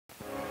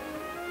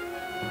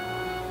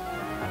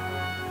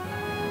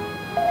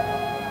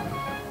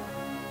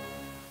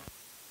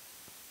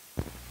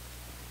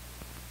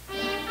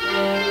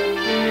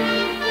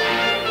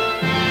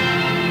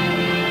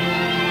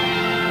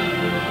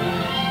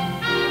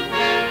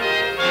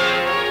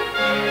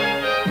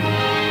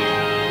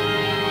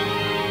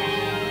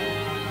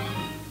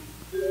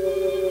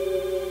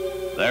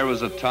There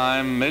was a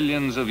time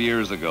millions of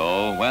years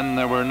ago when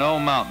there were no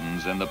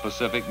mountains in the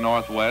Pacific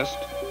Northwest,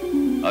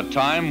 a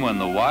time when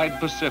the wide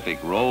Pacific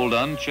rolled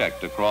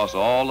unchecked across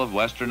all of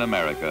Western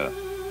America,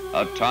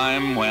 a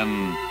time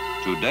when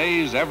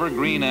today's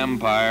evergreen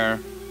empire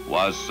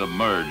was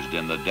submerged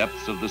in the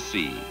depths of the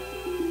sea.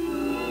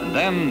 And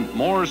then,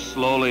 more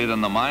slowly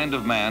than the mind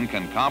of man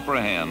can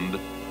comprehend,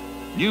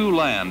 new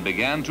land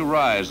began to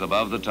rise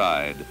above the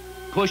tide,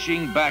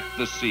 pushing back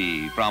the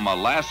sea from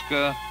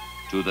Alaska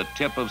to the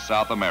tip of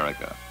South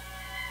America,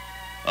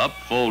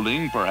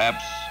 upfolding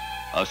perhaps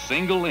a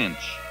single inch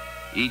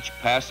each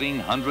passing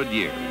 100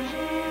 years.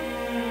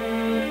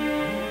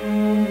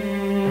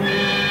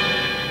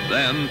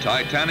 Then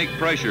titanic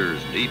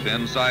pressures deep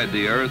inside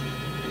the earth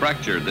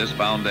fractured this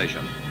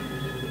foundation.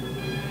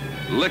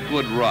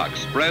 Liquid rock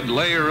spread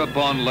layer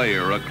upon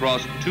layer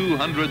across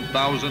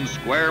 200,000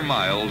 square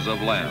miles of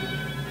land.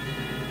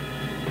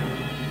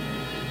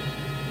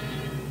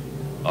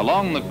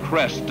 Along the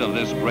crest of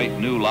this great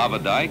new lava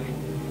dike,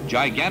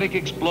 gigantic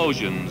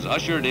explosions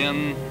ushered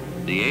in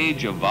the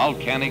age of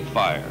volcanic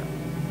fire.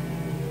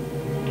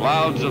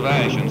 Clouds of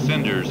ash and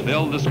cinders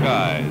filled the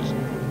skies,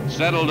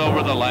 settled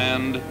over the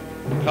land,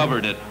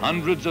 covered it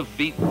hundreds of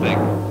feet thick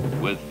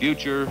with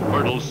future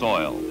fertile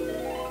soil.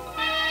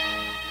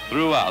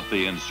 Throughout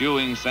the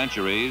ensuing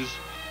centuries,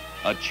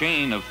 a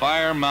chain of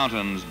fire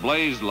mountains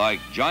blazed like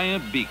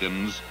giant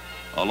beacons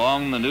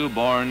along the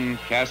newborn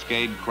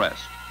Cascade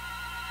crest.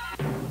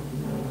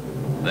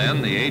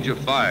 Then the age of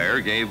fire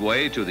gave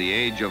way to the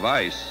age of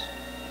ice.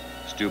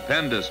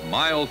 Stupendous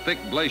mile-thick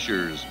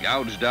glaciers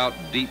gouged out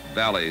deep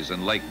valleys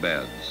and lake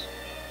beds,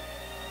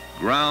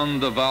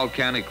 ground the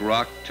volcanic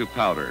rock to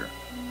powder.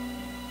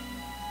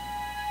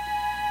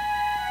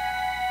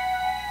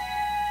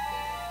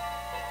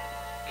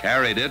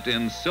 Carried it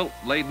in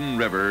silt-laden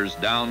rivers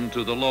down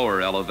to the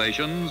lower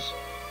elevations,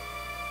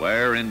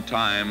 where in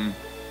time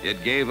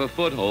it gave a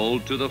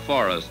foothold to the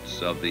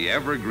forests of the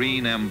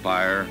evergreen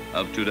empire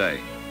of today.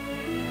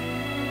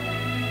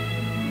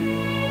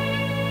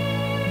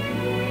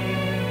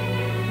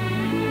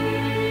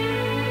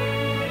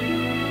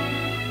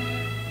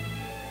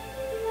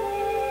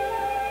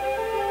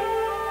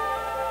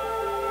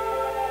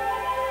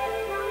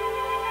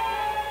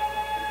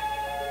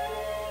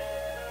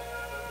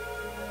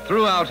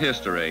 Throughout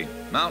history,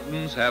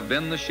 mountains have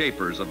been the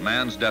shapers of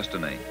man's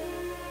destiny.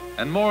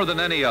 And more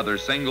than any other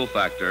single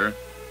factor,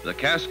 the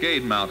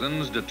Cascade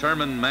Mountains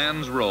determine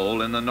man's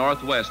role in the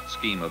Northwest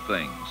scheme of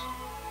things.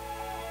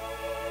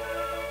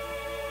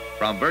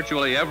 From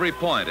virtually every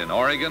point in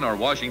Oregon or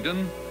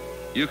Washington,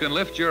 you can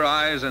lift your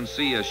eyes and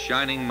see a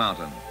shining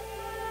mountain.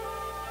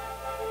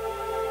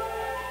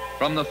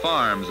 From the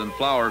farms and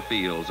flower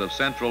fields of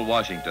central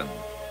Washington,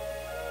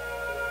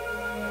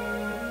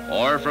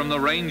 or from the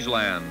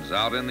rangelands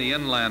out in the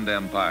Inland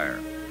Empire,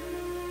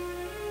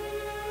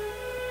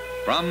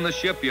 from the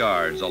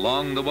shipyards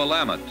along the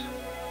Willamette,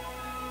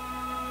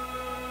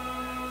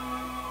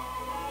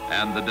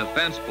 and the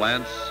defense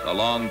plants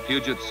along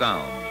Puget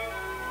Sound.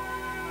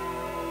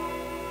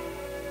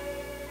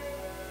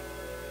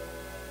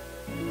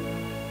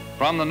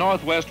 From the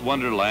Northwest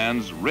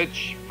Wonderland's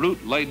rich,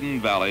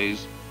 fruit-laden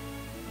valleys,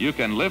 you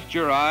can lift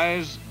your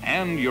eyes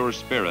and your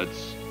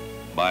spirits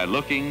by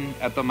looking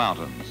at the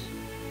mountains.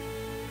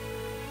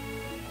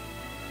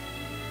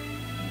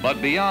 But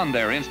beyond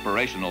their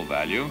inspirational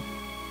value,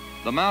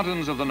 the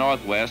mountains of the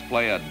Northwest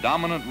play a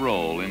dominant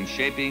role in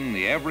shaping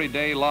the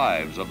everyday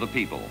lives of the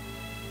people.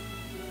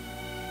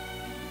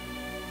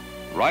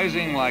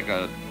 Rising like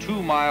a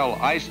 2-mile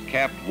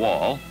ice-capped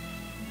wall,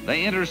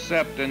 they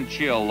intercept and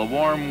chill the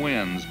warm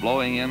winds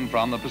blowing in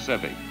from the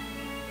Pacific.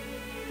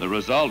 The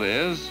result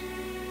is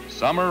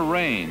summer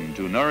rain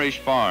to nourish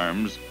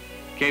farms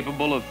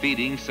capable of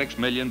feeding 6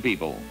 million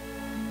people.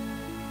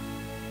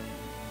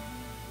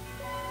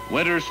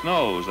 Winter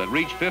snows that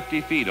reach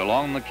 50 feet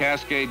along the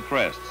Cascade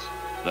crests,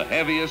 the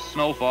heaviest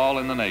snowfall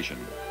in the nation.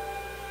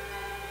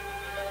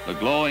 The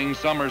glowing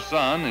summer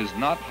sun is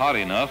not hot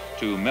enough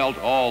to melt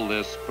all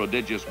this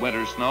prodigious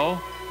winter snow,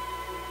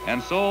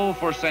 and so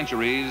for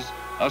centuries,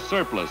 a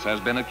surplus has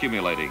been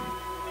accumulating.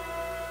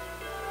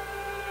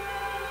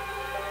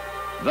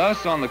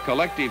 Thus, on the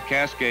collective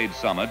Cascade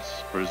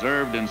summits,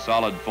 preserved in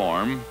solid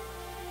form,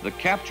 the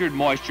captured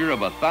moisture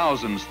of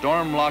 1,000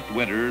 storm-locked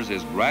winters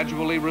is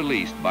gradually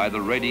released by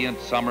the radiant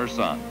summer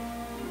sun.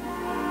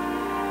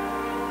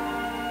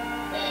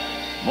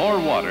 More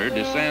water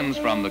descends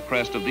from the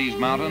crest of these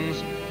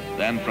mountains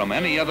than from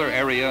any other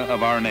area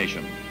of our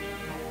nation.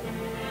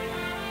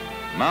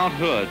 Mount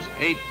Hood's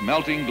 8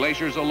 melting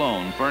glaciers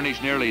alone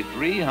furnish nearly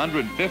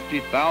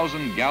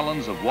 350,000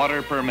 gallons of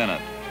water per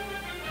minute,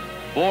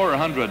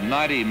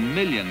 490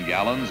 million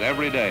gallons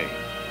every day.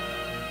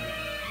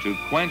 To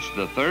quench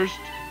the thirst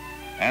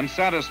and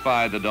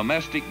satisfy the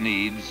domestic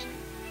needs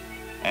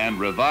and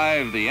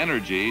revive the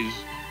energies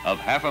of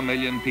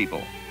 500,000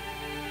 people.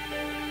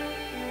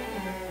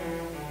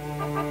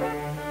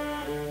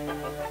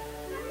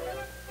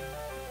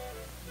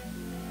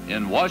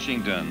 In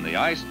Washington, the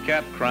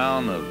ice-capped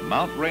crown of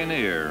Mount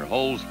Rainier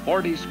holds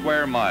 40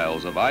 square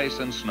miles of ice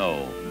and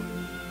snow,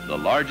 the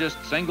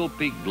largest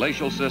single-peak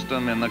glacial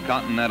system in the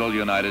continental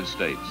United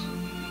States.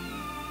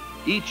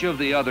 Each of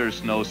the other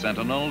snow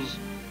sentinels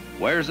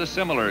wears a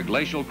similar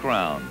glacial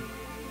crown.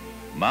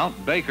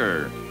 Mount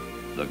Baker,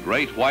 the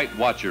great white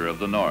watcher of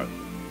the north.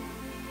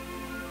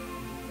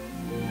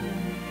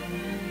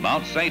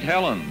 Mount St.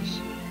 Helens,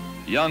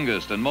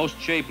 youngest and most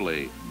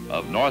shapely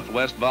of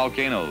Northwest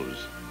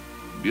volcanoes,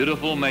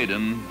 beautiful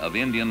maiden of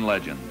Indian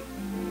legend.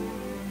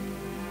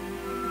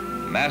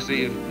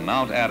 Massive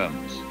Mount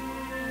Adams,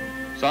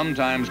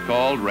 sometimes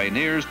called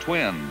Rainier's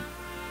twin.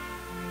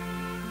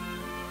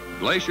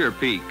 Glacier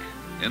Peak,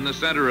 in the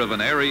center of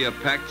an area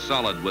packed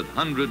solid with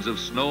hundreds of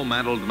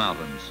snow-mantled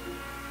mountains.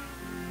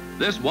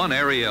 This one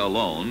area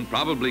alone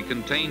probably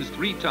contains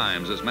 3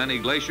 times as many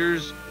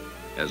glaciers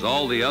as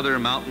all the other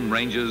mountain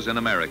ranges in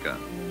America.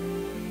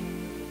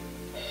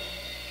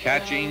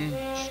 Catching,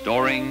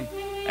 storing,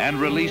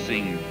 and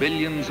releasing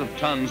billions of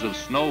tons of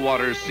snow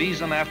water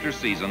season after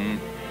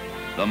season,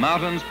 the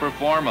mountains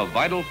perform a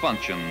vital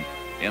function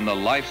in the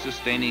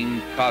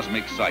life-sustaining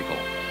cosmic cycle.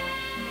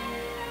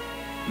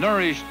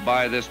 Nourished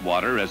by this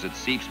water as it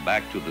seeps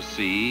back to the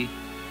sea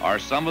are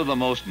some of the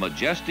most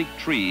majestic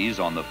trees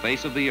on the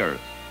face of the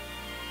earth.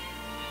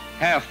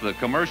 Half the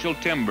commercial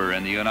timber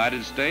in the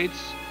United States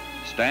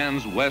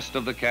stands west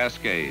of the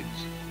Cascades.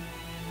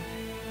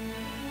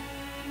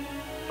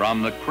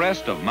 From the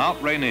crest of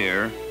Mount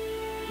Rainier,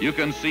 you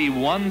can see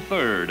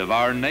 1/3 of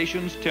our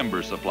nation's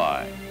timber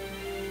supply.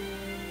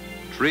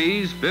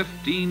 Trees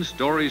 15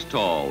 stories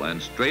tall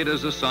and straight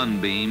as a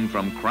sunbeam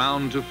from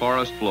crown to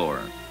forest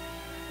floor.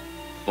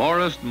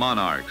 Forest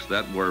monarchs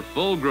that were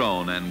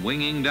full-grown and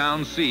winging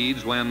down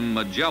seeds when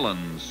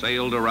Magellan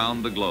sailed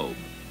around the globe.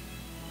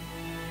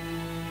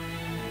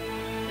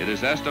 It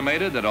is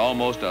estimated that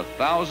almost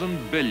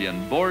 1,000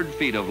 billion board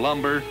feet of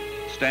lumber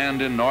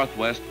stand in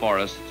Northwest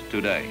forests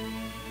today.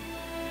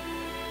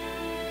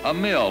 A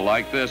mill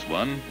like this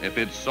one, if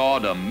it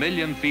sawed 1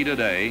 million feet a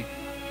day,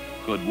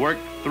 could work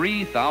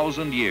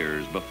 3,000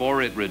 years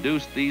before it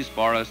reduced these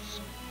forests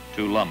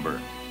to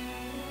lumber.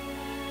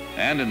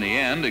 And in the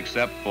end,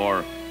 except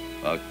for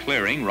a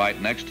clearing right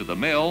next to the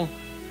mill,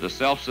 the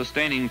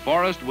self-sustaining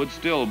forest would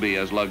still be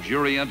as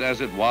luxuriant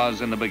as it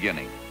was in the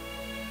beginning.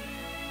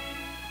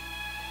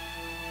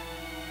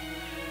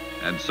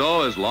 And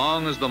so, as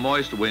long as the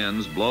moist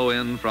winds blow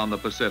in from the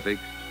Pacific,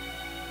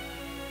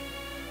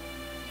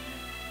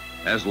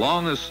 as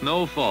long as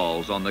snow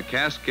falls on the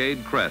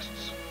Cascade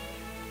crests,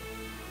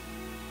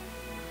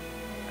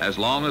 as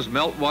long as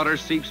meltwater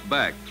seeps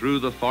back through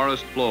the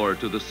forest floor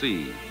to the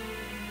sea,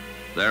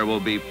 there will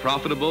be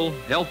profitable,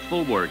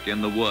 healthful work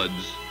in the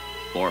woods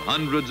for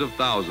hundreds of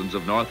thousands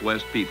of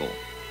Northwest people.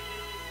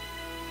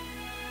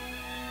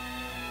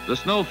 The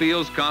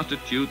snowfields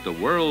constitute the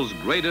world's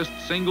greatest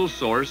single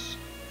source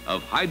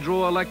of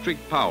hydroelectric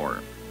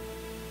power.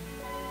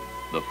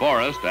 The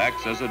forest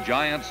acts as a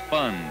giant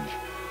sponge,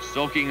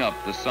 soaking up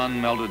the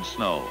sun-melted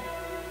snow,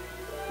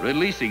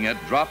 releasing it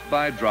drop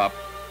by drop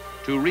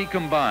to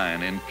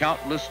recombine in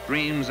countless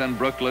streams and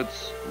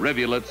brooklets,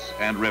 rivulets,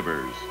 and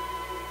rivers.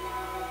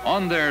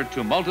 On their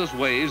tumultuous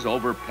ways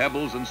over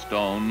pebbles and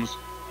stones,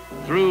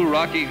 through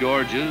rocky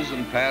gorges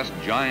and past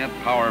giant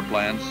power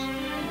plants,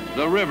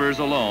 the rivers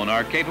alone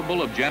are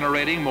capable of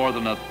generating more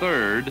than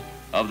 1/3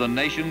 of the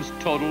nation's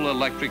total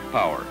electric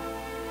power.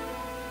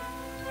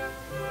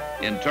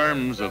 In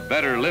terms of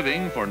better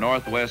living for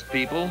Northwest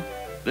people,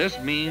 this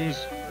means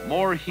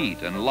more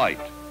heat and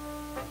light,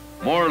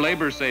 more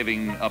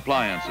labor-saving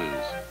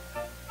appliances,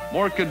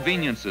 more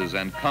conveniences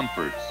and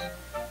comforts,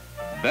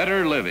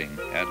 better living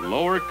at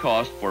lower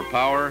cost for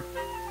power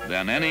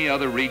than any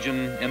other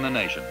region in the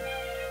nation.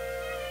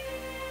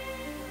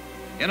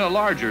 In a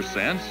larger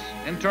sense,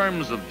 in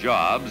terms of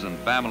jobs and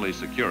family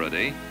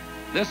security,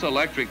 this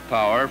electric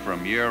power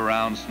from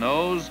year-round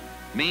snows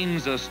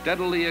means a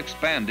steadily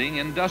expanding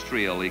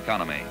industrial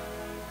economy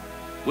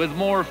with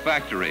more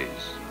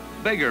factories,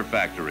 bigger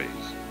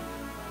factories,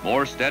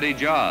 more steady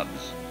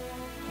jobs,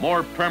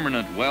 more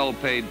permanent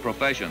well-paid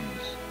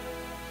professions,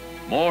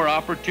 more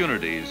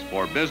opportunities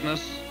for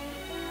business,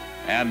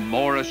 and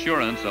more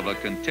assurance of a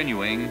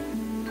continuing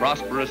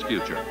prosperous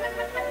future.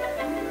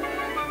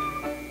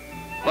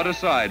 But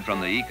aside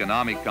from the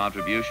economic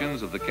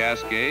contributions of the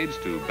Cascades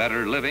to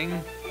better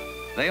living,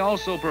 they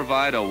also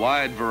provide a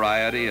wide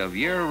variety of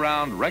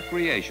year-round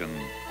recreation,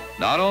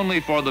 not only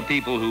for the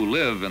people who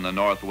live in the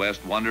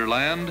Northwest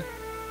Wonderland,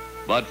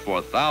 but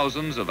for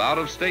thousands of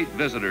out-of-state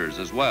visitors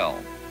as well.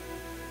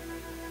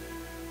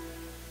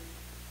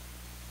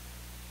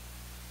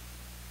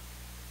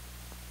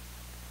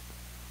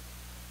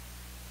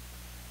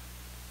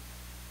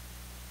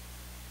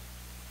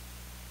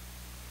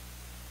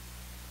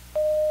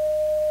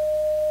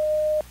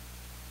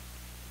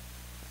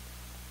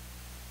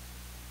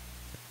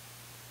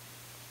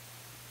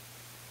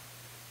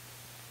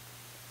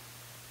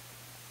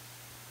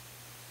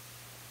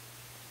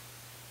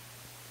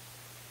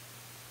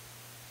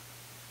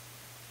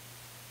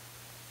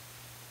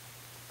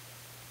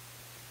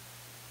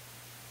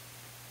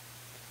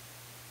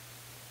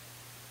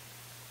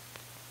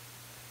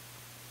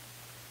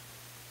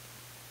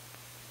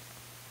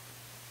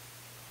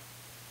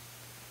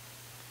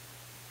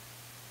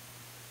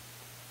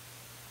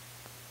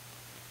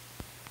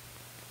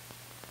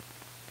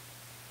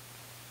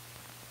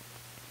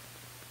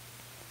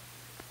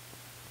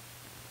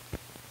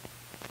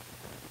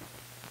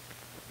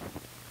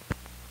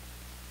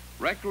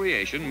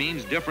 Recreation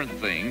means different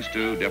things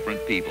to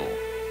different people.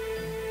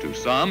 To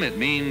some, it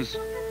means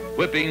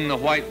whipping the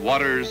white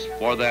waters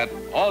for that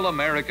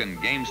all-American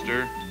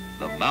gamester,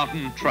 the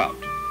mountain trout.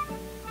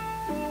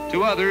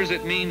 To others,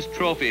 it means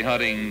trophy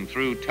hunting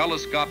through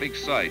telescopic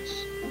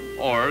sights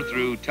or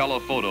through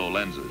telephoto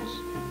lenses.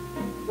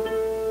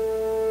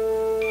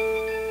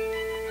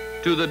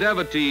 To the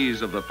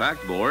devotees of the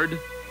packboard,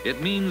 it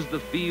means the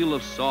feel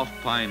of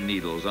soft pine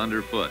needles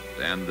underfoot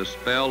and the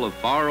spell of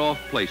far-off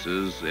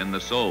places in the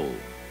soul.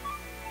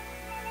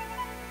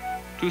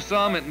 To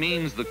some, it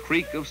means the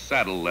creak of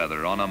saddle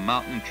leather on a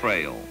mountain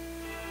trail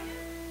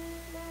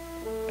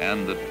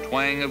and the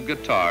twang of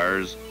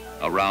guitars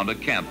around a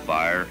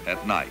campfire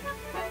at night.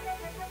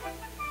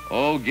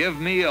 Oh, give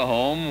me a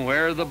home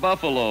where the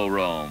buffalo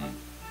roam,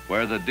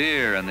 where the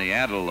deer and the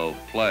antelope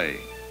play.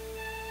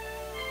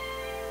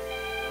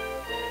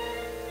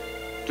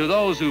 To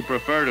those who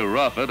prefer to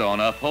rough it on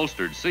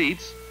upholstered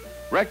seats,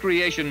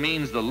 recreation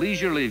means the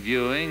leisurely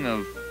viewing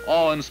of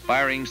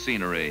awe-inspiring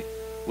scenery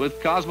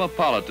with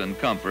cosmopolitan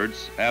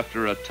comforts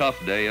after a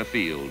tough day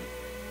afield.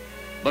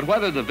 But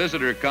whether the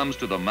visitor comes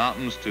to the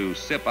mountains to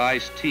sip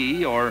iced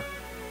tea or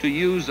to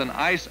use an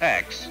ice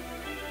axe,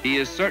 he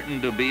is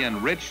certain to be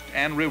enriched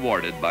and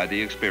rewarded by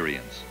the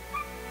experience.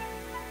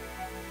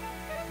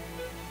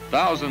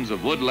 Thousands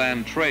of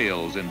woodland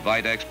trails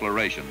invite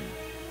exploration.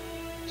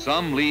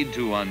 Some lead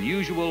to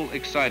unusual,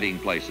 exciting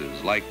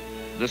places like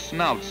the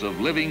snouts of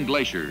living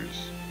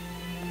glaciers.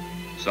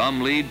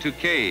 Some lead to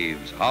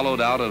caves hollowed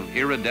out of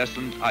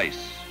iridescent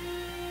ice,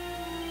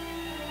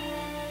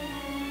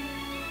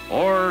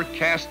 or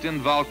cast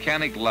in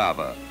volcanic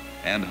lava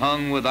and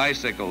hung with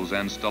icicles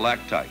and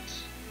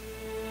stalactites.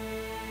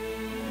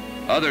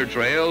 Other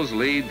trails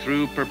lead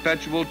through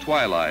perpetual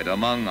twilight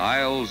among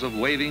aisles of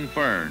waving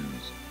ferns,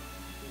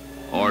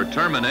 or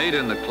terminate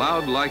in the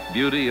cloud-like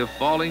beauty of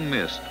falling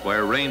mist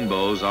where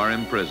rainbows are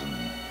imprisoned,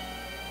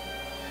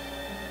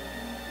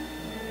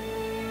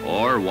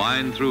 or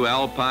wind through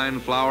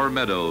alpine flower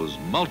meadows,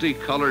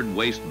 multicolored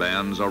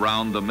wastebands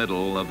around the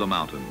middle of the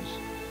mountains.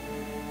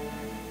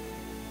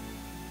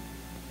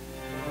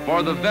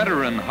 For the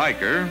veteran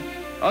hiker,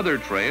 other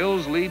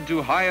trails lead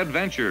to high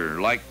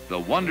adventure, like the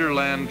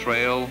Wonderland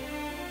Trail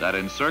that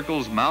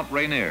encircles Mount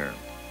Rainier.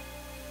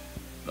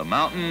 The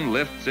mountain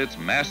lifts its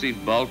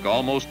massive bulk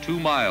almost 2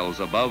 miles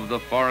above the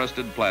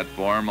forested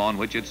platform on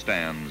which it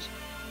stands,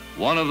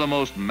 one of the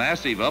most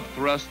massive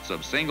upthrusts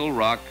of single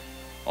rock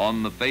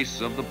on the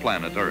face of the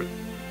planet Earth.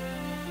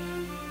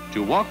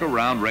 To walk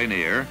around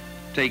Rainier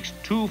takes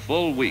 2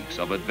 full weeks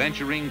of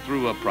adventuring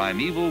through a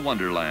primeval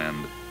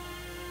wonderland.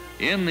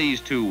 In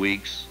these 2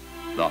 weeks,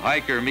 the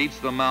hiker meets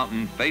the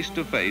mountain face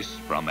to face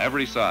from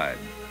every side.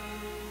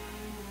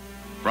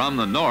 From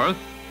the north,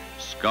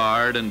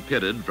 scarred and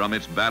pitted from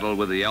its battle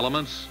with the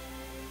elements,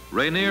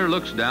 Rainier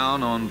looks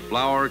down on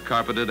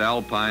flower-carpeted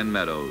alpine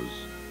meadows.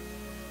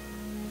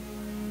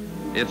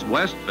 Its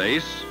west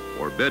face,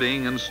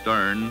 forbidding and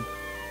stern,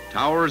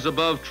 towers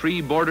above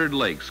tree-bordered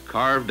lakes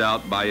carved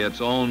out by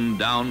its own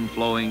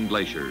down-flowing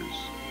glaciers.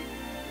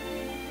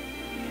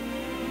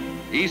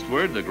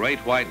 Eastward, the great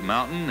white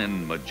mountain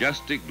in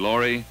majestic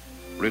glory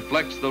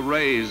reflects the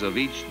rays of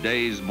each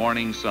day's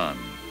morning sun.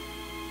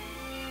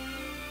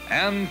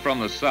 And from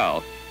the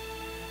south,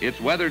 its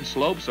weathered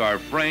slopes are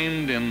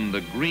framed in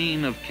the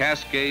green of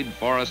Cascade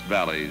forest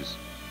valleys.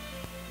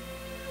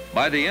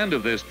 By the end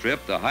of this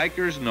trip, the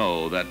hikers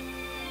know that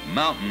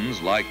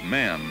mountains, like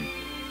men,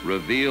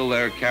 reveal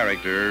their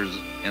characters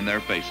in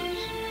their faces.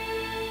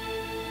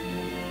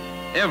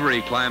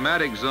 Every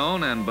climatic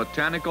zone and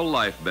botanical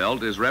life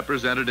belt is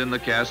represented in the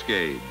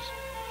Cascades.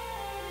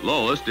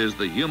 Lowest is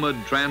the humid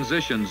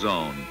transition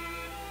zone,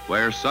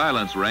 where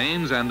silence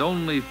reigns and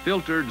only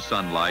filtered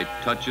sunlight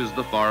touches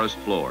the forest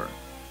floor.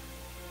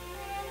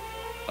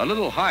 A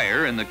little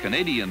higher in the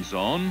Canadian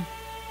zone,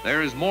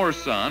 there is more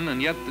sun,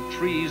 and yet the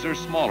trees are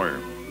smaller.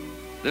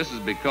 This is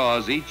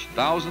because each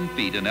 1,000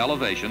 feet in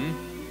elevation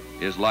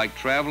is like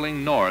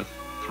traveling north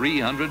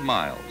 300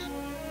 miles.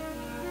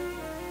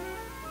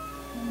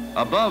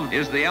 Above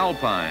is the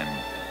alpine,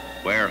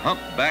 where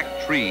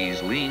humpbacked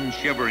trees lean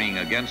shivering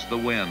against the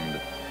wind,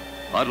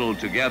 huddled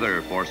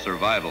together for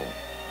survival.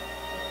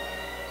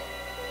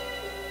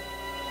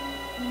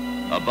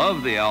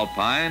 Above the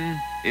alpine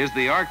is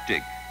the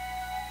Arctic,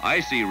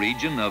 icy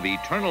region of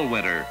eternal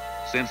winter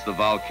since the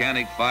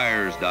volcanic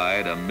fires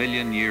died 1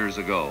 million years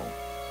ago.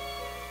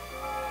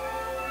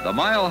 The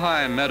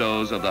mile-high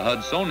meadows of the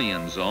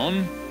Hudsonian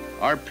zone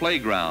are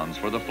playgrounds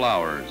for the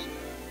flowers.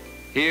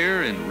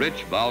 Here in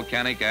rich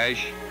volcanic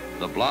ash,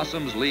 the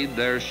blossoms lead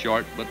their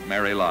short but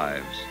merry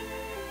lives.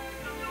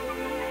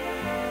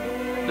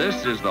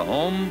 This is the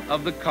home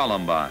of the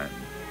columbine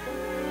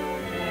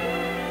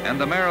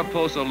and the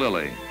Mariposa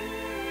lily,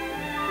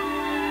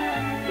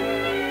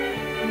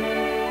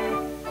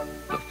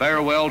 the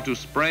farewell to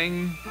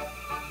spring,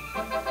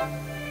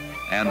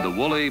 and the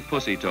woolly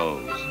pussy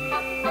toes.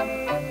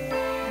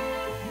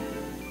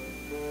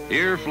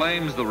 Here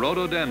flames the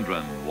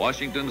rhododendron,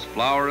 Washington's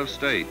flower of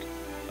state,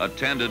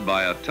 attended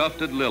by a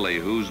tufted lily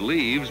whose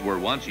leaves were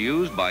once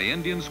used by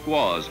Indian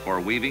squaws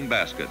for weaving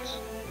baskets.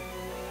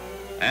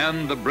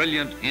 And the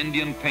brilliant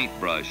Indian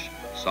paintbrush,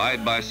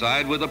 side by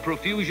side with a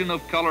profusion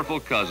of colorful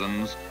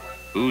cousins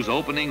whose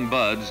opening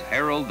buds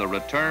herald the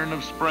return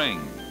of spring.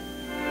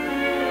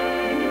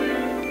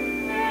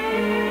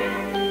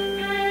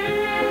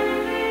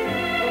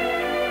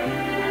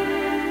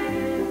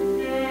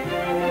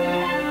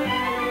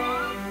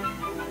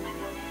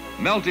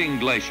 Melting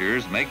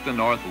glaciers make the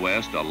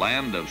Northwest a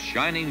land of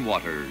shining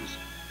waters,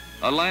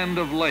 a land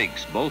of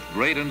lakes, both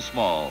great and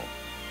small.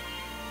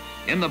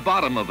 In the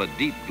bottom of a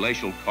deep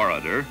glacial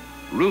corridor,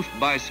 roofed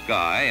by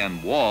sky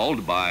and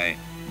walled by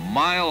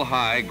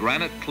mile-high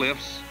granite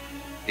cliffs,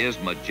 is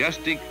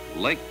majestic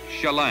Lake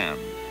Chelan.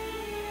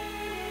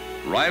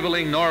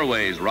 Rivaling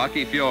Norway's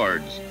rocky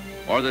fjords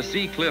or the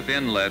sea cliff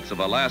inlets of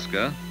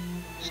Alaska,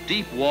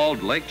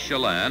 steep-walled Lake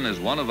Chelan is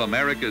one of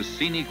America's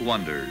scenic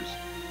wonders.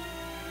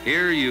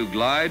 Here you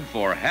glide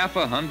for half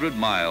 100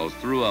 miles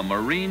through a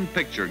marine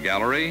picture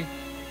gallery,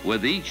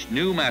 with each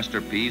new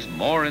masterpiece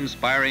more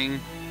inspiring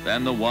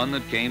than the one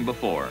that came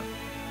before.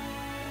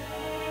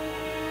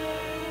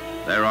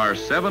 There are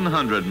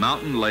 700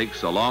 mountain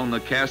lakes along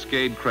the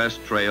Cascade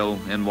Crest Trail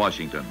in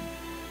Washington,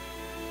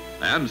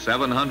 and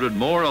 700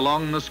 more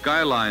along the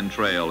Skyline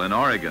Trail in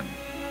Oregon.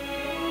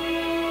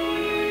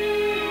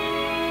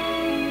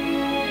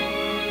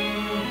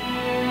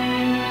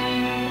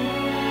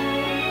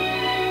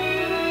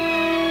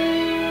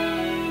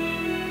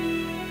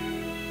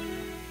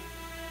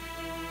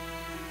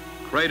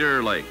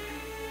 Crater Lake,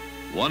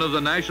 one of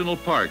the national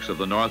parks of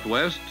the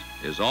Northwest,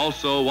 is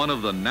also one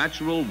of the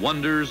natural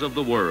wonders of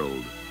the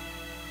world.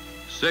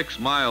 6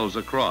 miles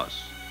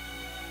across,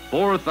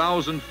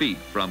 4,000 feet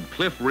from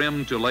cliff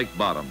rim to lake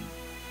bottom,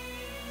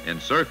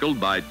 encircled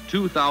by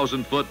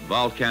 2,000-foot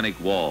volcanic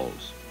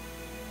walls.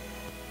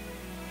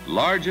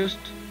 Largest,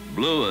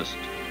 bluest,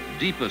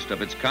 deepest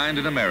of its kind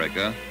in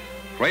America,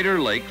 Crater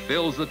Lake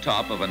fills the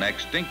top of an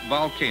extinct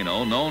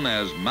volcano known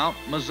as Mount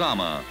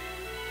Mazama,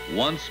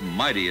 once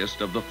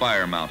mightiest of the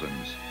fire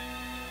mountains.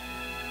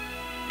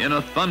 In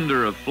a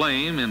thunder of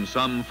flame in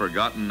some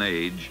forgotten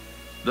age,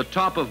 the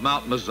top of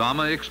Mount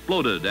Mazama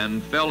exploded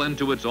and fell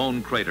into its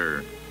own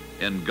crater,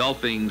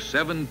 engulfing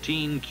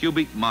 17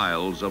 cubic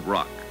miles of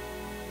rock.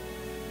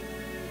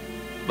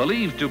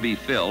 Believed to be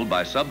filled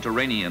by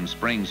subterranean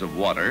springs of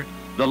water,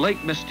 the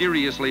lake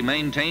mysteriously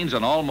maintains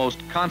an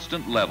almost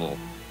constant level,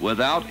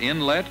 without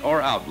inlet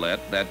or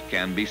outlet that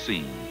can be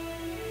seen.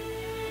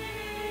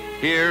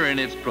 Here in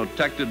its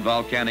protected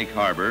volcanic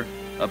harbor,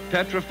 a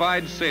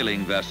petrified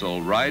sailing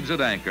vessel rides at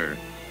anchor,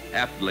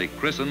 aptly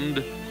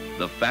christened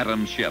the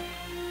Phantom Ship.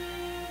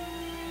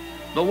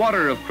 The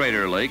water of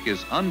Crater Lake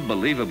is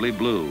unbelievably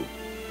blue,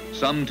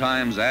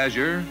 sometimes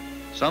azure,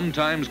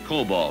 sometimes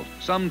cobalt,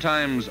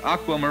 sometimes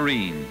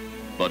aquamarine,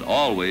 but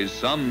always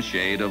some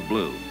shade of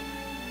blue.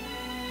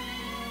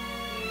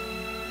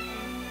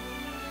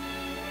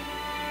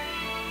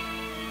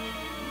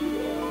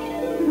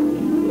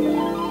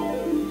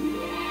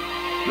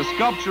 The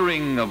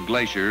sculpturing of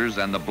glaciers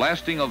and the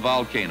blasting of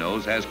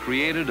volcanoes has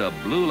created a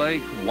blue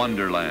lake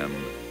wonderland.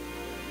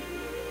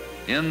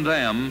 In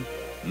them,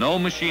 no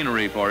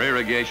machinery for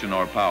irrigation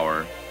or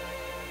power.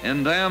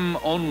 In them,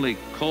 only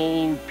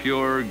cold,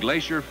 pure,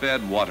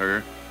 glacier-fed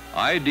water,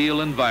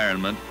 ideal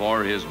environment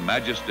for His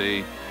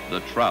Majesty,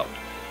 the trout.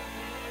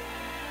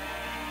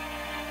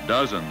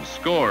 Dozens,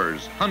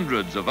 scores,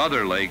 hundreds of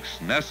other lakes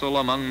nestle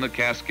among the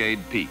Cascade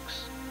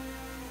peaks.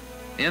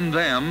 In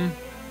them,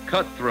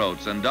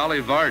 cutthroats and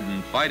Dolly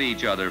Varden fight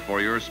each other for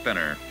your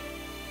spinner.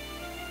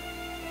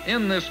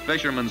 In this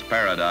fisherman's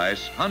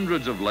paradise,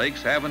 hundreds of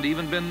lakes haven't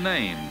even been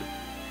named,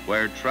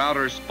 where trout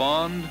are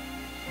spawned,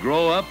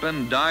 grow up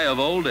and die of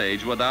old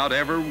age without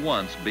ever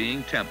once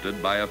being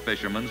tempted by a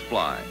fisherman's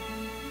fly.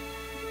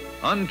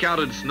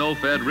 Uncounted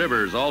snow-fed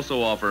rivers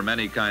also offer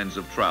many kinds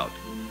of trout.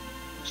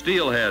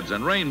 Steelheads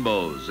and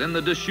rainbows in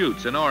the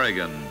Deschutes in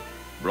Oregon,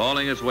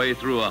 brawling its way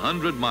through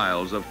 100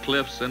 miles of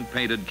cliffs and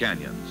painted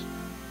canyons.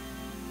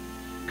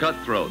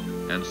 Cutthroat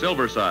and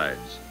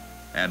silversides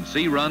and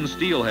sea-run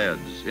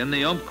steelheads in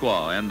the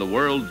Umpqua and the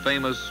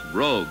world-famous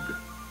Rogue.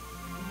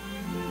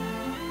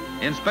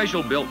 In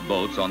special-built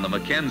boats on the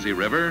Mackenzie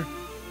River,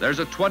 there's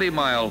a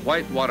 20-mile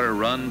whitewater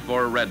run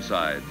for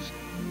redsides,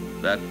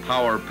 that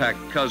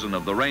power-packed cousin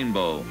of the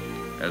rainbow,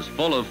 as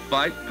full of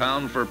fight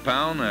pound for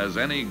pound as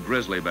any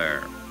grizzly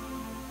bear.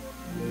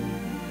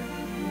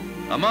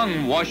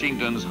 Among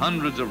Washington's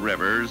hundreds of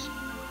rivers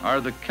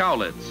are the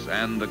Cowlitz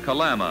and the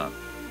Kalama,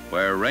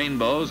 where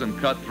rainbows and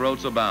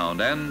cutthroats abound,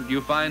 and you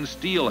find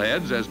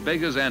steelheads as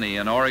big as any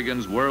in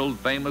Oregon's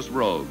world-famous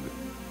Rogue.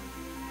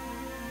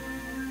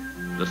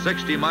 The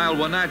 60-mile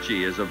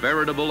Wenatchee is a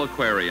veritable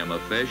aquarium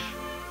of fish,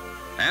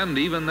 and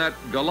even that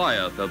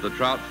Goliath of the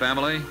trout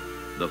family,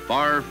 the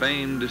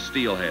far-famed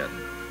steelhead.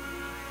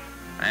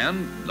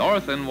 And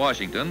north in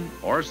Washington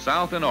or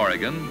south in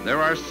Oregon,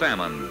 there are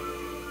salmon,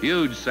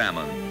 huge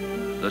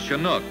salmon, the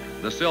Chinook,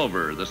 the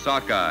silver, the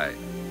sockeye,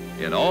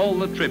 in all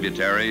the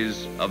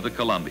tributaries of the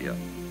Columbia.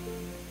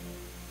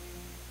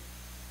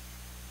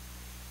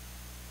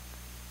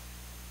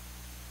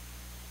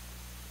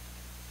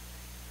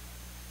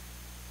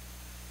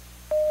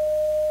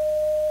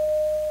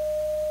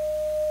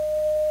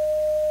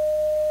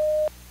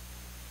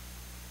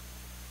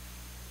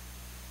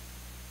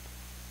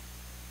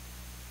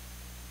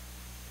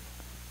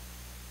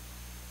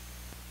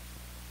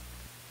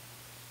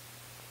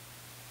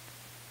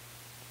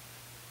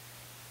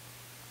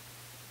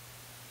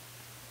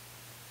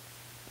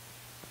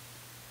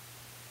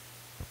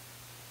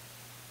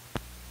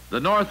 The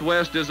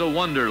Northwest is a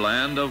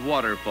wonderland of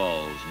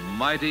waterfalls,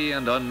 mighty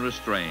and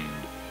unrestrained,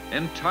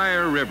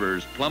 entire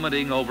rivers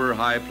plummeting over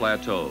high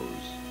plateaus,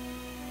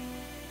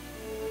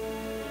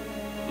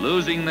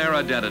 losing their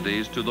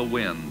identities to the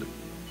wind,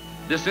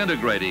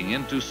 disintegrating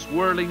into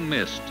swirling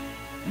mist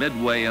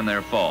midway in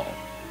their fall.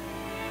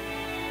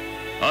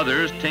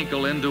 Others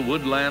tinkle into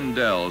woodland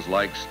dells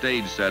like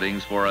stage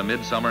settings for a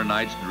midsummer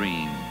night's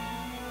dream.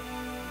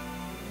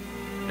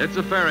 It's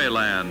a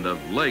fairyland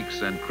of lakes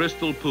and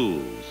crystal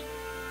pools,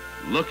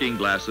 looking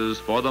glasses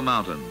for the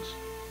mountains,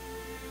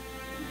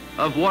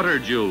 of water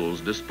jewels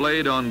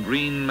displayed on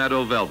green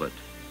meadow velvet,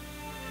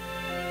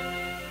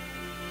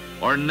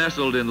 or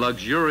nestled in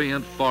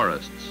luxuriant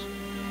forests,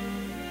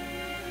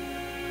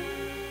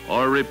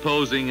 or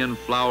reposing in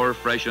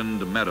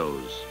flower-freshened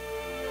meadows.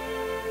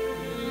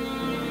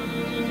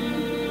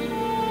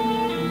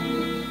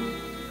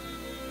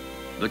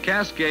 The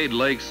Cascade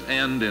Lakes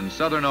end in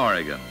southern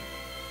Oregon,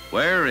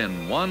 where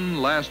in one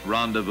last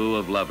rendezvous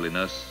of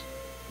loveliness,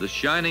 the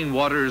shining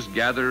waters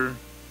gather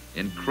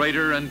in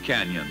crater and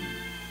canyon,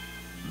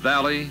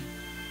 valley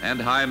and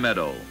high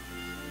meadow,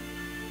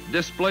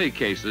 display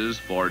cases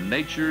for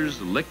nature's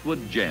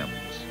liquid gems.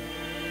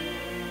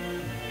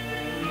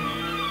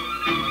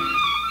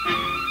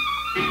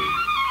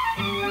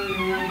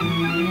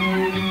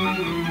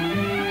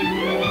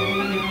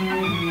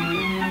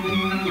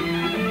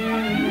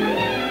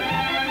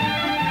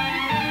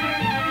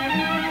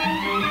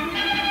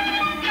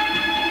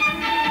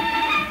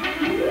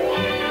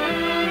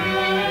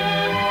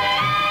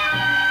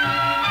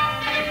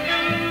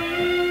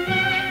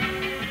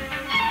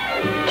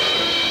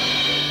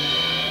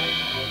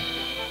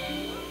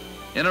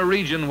 In a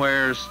region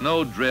where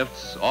snow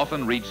drifts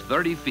often reach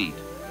 30 feet,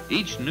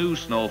 each new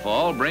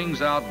snowfall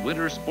brings out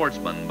winter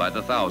sportsmen by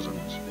the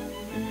thousands.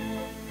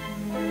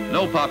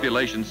 No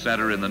population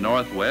center in the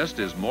Northwest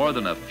is more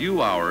than a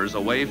few hours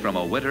away from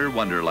a winter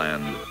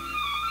wonderland.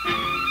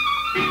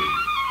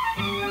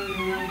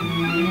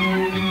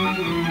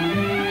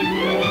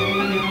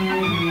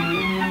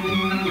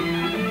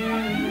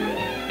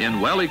 In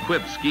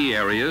well-equipped ski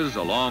areas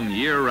along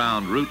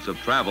year-round routes of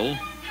travel,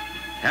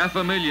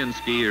 500,000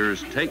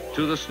 skiers take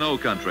to the snow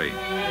country.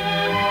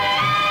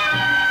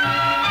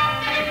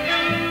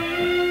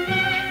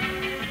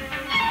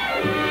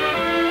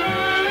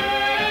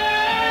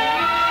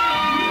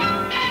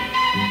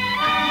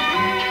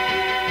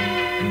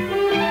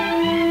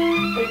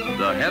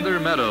 The Heather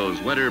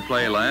Meadows Winter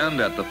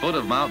Playland at the foot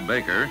of Mount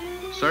Baker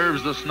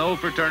serves the snow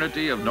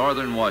fraternity of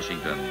northern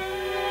Washington.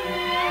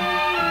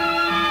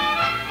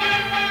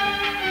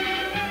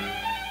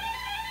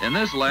 In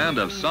this land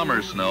of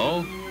summer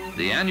snow,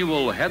 the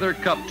annual Heather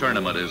Cup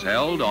tournament is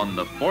held on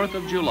the 4th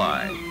of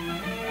July.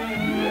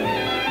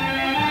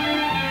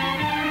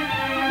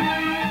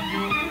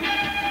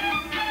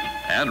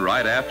 And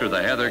right after the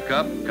Heather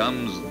Cup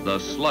comes the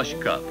Slush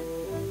Cup.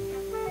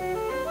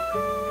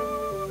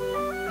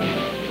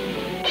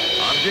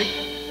 Object?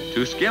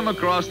 To skim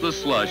across the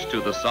slush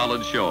to the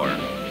solid shore.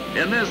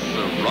 In this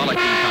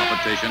rollicking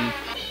competition,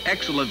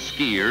 excellent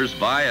skiers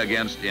vie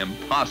against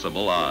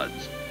impossible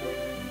odds.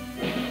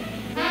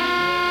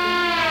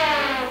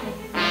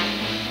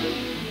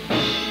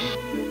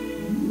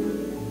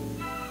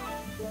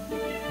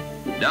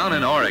 Down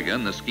in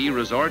Oregon, the ski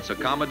resorts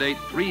accommodate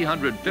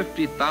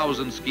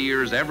 350,000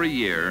 skiers every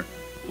year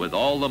with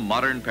all the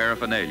modern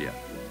paraphernalia.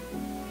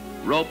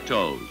 Rope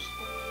tows,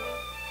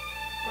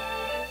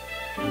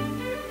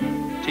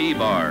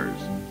 T-bars,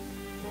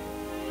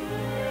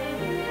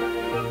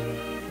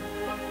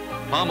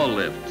 pommel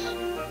lifts,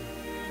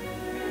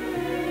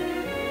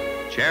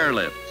 chair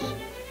lifts,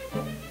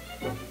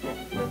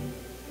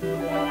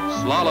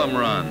 slalom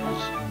runs,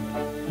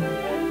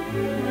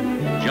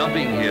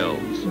 jumping hills,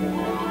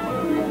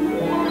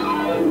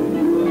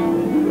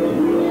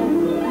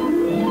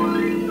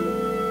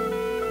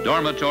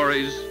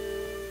 dormitories,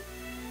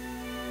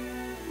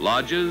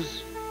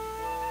 lodges,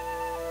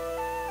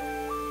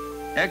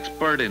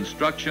 expert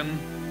instruction,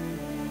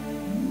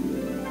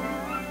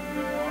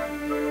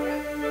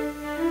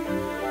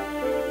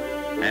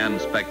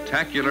 and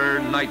spectacular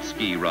night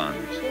ski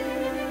runs.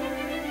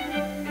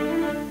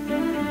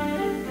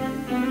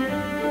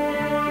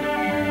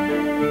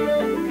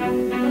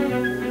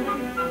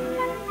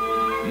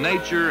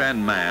 Nature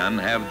and man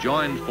have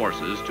joined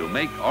forces to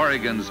make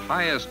Oregon's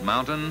highest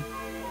mountain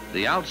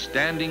the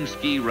outstanding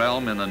ski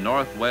realm in the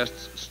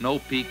Northwest's Snow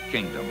Peak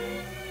Kingdom.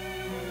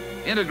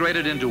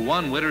 Integrated into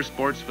one winter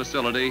sports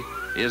facility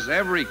is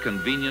every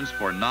convenience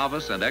for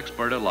novice and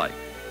expert alike.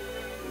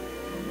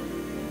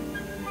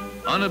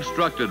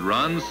 Unobstructed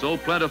runs so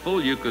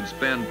plentiful you could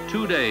spend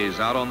 2 days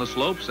out on the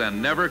slopes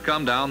and never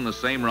come down the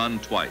same run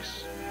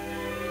twice.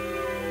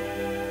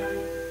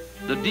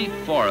 The deep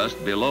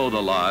forest below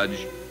the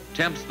lodge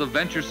tempts the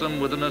venturesome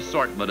with an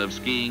assortment of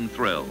skiing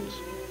thrills.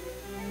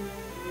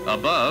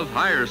 Above,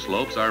 higher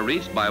slopes are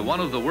reached by one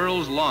of the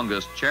world's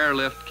longest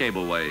chairlift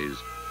cableways.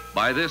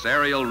 By this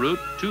aerial route,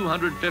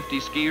 250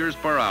 skiers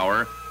per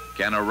hour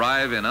can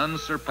arrive in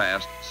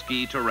unsurpassed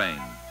ski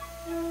terrain.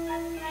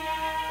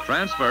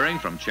 Transferring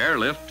from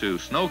chairlift to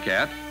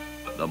snowcat,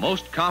 the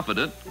most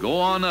confident go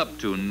on up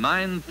to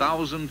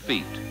 9,000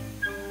 feet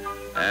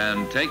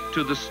and take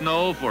to the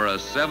snow for a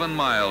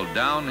 7-mile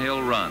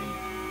downhill run.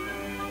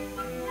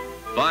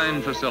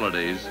 Fine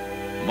facilities,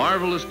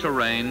 marvelous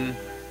terrain,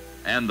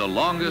 and the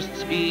longest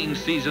skiing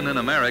season in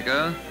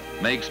America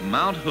makes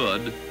Mount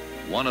Hood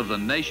one of the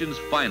nation's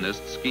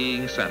finest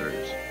skiing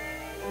centers.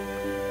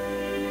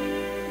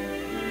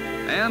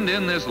 And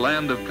in this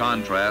land of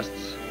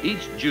contrasts,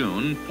 each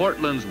June,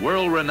 Portland's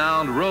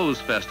world-renowned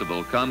Rose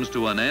Festival comes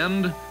to an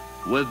end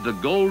with the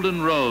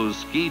Golden Rose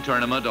Ski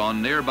Tournament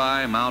on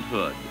nearby Mount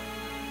Hood.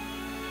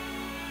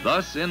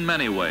 Thus, in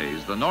many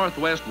ways, the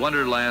Northwest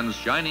Wonderland's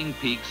shining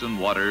peaks and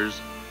waters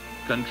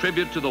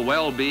contribute to the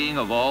well-being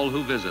of all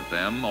who visit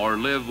them or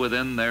live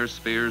within their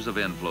spheres of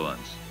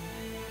influence.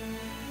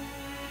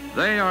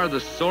 They are the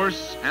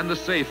source and the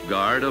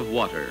safeguard of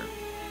water,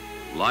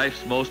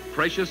 life's most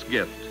precious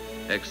gift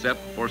except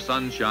for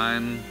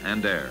sunshine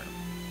and air.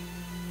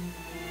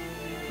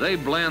 They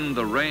blend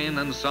the rain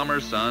and summer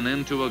sun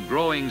into a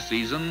growing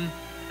season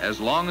as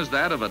long as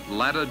that of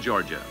Atlanta,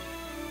 Georgia.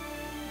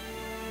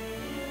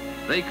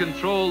 They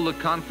control the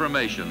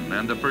conformation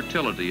and the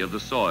fertility of the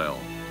soil.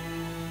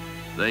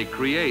 They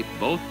create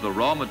both the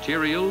raw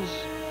materials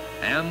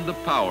and the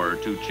power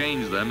to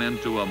change them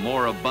into a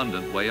more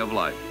abundant way of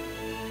life.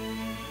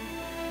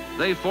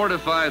 They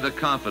fortify the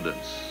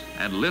confidence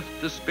and lift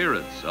the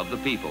spirits of the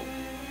people.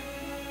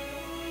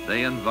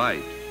 They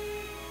invite.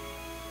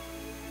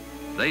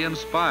 They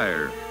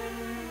inspire.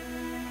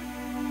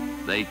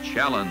 They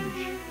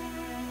challenge.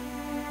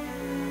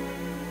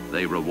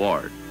 They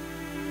reward.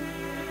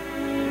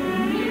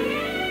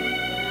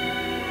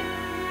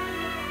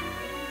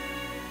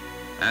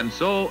 And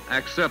so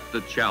accept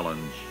the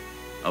challenge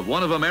of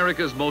one of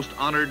America's most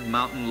honored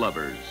mountain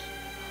lovers.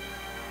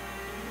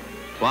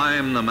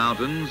 Climb the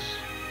mountains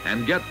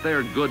and get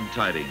their good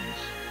tidings.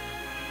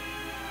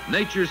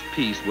 Nature's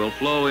peace will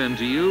flow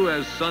into you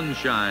as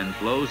sunshine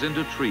flows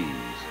into trees.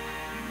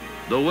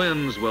 The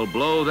winds will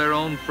blow their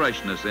own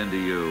freshness into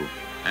you,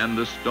 and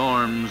the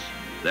storms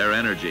their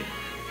energy.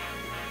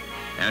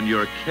 And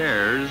your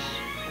cares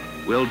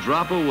will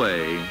drop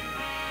away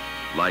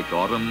like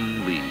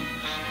autumn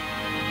leaves.